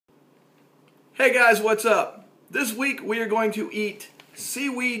Hey guys, what's up? This week we are going to eat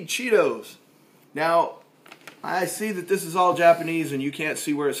Seaweed Cheetos. Now, I see that this is all Japanese and you can't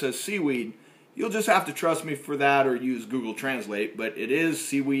see where it says seaweed. You'll just have to trust me for that or use Google Translate, but it is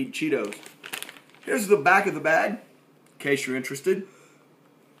Seaweed Cheetos. Here's the back of the bag, in case you're interested.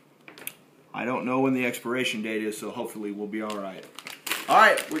 I don't know when the expiration date is, so hopefully we'll be alright.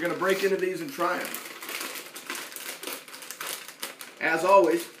 Alright, we're going to break into these and try them. As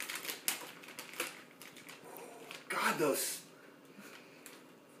always, God, those.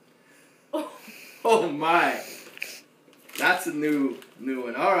 Oh my. That's a new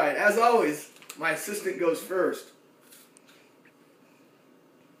one. Alright, as always, my assistant goes first.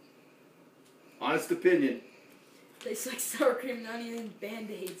 Honest opinion. Tastes like sour cream and onion and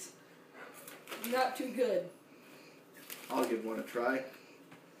Band-Aids. Not too good. I'll give one a try.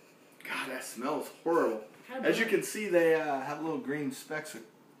 God, that smells horrible. As you can see, they have little green specks of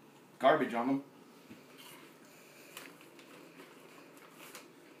garbage on them.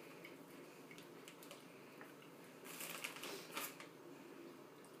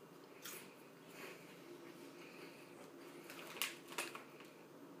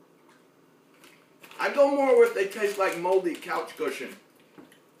 I go more with they taste like moldy couch cushion.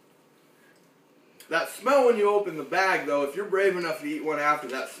 That smell when you open the bag, though, if you're brave enough to eat one after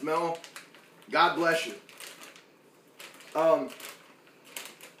that smell, God bless you.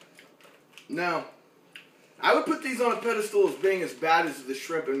 Now, I would put these on a pedestal as being as bad as the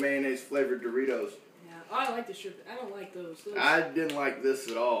shrimp and mayonnaise flavored Doritos. Yeah, I like the shrimp. I don't like those. I didn't like this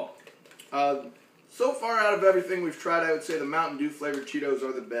at all. So far out of everything we've tried, I would say the Mountain Dew flavored Cheetos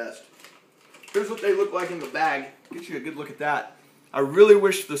are the best. Here's what they look like in the bag. Get you a good look at that. I really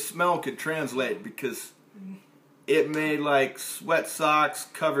wish the smell could translate because it made like sweat socks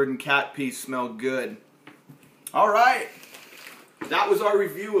covered in cat pee smell good. Alright. That was our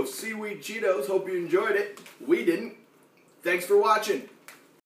review of Seaweed Cheetos. Hope you enjoyed it. We didn't. Thanks for watching.